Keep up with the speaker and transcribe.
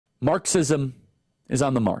Marxism is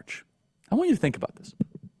on the march. I want you to think about this.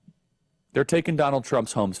 They're taking Donald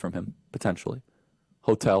Trump's homes from him, potentially.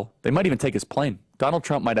 Hotel. They might even take his plane. Donald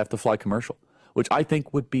Trump might have to fly commercial, which I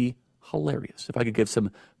think would be hilarious. If I could give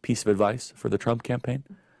some piece of advice for the Trump campaign,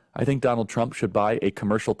 I think Donald Trump should buy a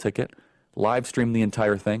commercial ticket, live stream the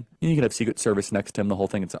entire thing. You can have Secret Service next to him, the whole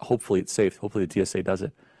thing. Hopefully it's safe. Hopefully the TSA does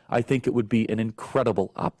it. I think it would be an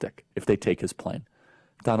incredible optic if they take his plane.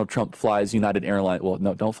 Donald Trump flies United Airlines. Well,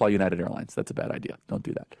 no, don't fly United Airlines. That's a bad idea. Don't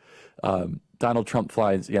do that. Donald Trump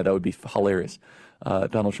flies. Yeah, that would be hilarious.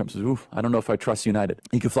 Donald Trump says, oof, I don't know if I trust United.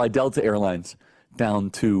 He could fly Delta Airlines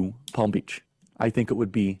down to Palm Beach. I think it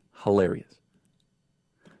would be hilarious.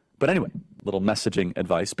 But anyway, little messaging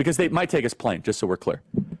advice, because they might take his plane, just so we're clear.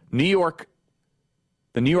 New York,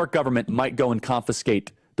 the New York government might go and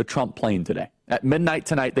confiscate the Trump plane today. At midnight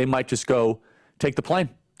tonight, they might just go take the plane.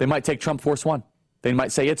 They might take Trump Force One. They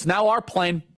might say, it's now our plane.